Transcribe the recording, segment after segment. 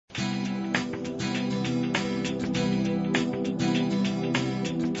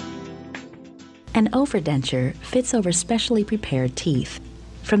An overdenture fits over specially prepared teeth.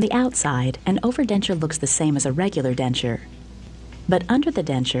 From the outside, an overdenture looks the same as a regular denture. But under the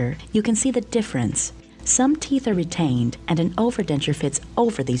denture, you can see the difference. Some teeth are retained, and an overdenture fits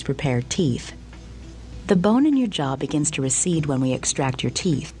over these prepared teeth. The bone in your jaw begins to recede when we extract your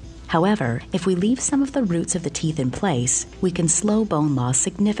teeth. However, if we leave some of the roots of the teeth in place, we can slow bone loss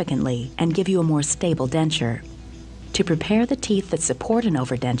significantly and give you a more stable denture. To prepare the teeth that support an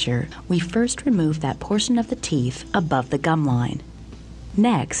overdenture, we first remove that portion of the teeth above the gum line.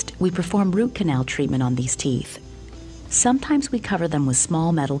 Next, we perform root canal treatment on these teeth. Sometimes we cover them with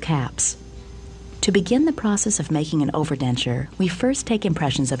small metal caps. To begin the process of making an overdenture, we first take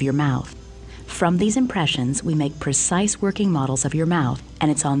impressions of your mouth. From these impressions, we make precise working models of your mouth, and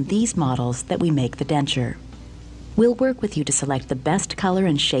it's on these models that we make the denture. We'll work with you to select the best color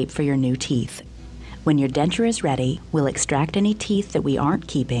and shape for your new teeth. When your denture is ready, we'll extract any teeth that we aren't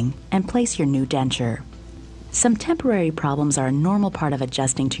keeping and place your new denture. Some temporary problems are a normal part of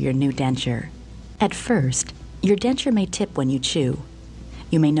adjusting to your new denture. At first, your denture may tip when you chew.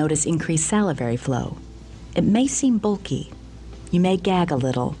 You may notice increased salivary flow. It may seem bulky. You may gag a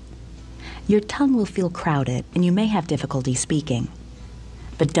little. Your tongue will feel crowded and you may have difficulty speaking.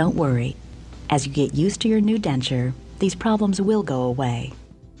 But don't worry. As you get used to your new denture, these problems will go away.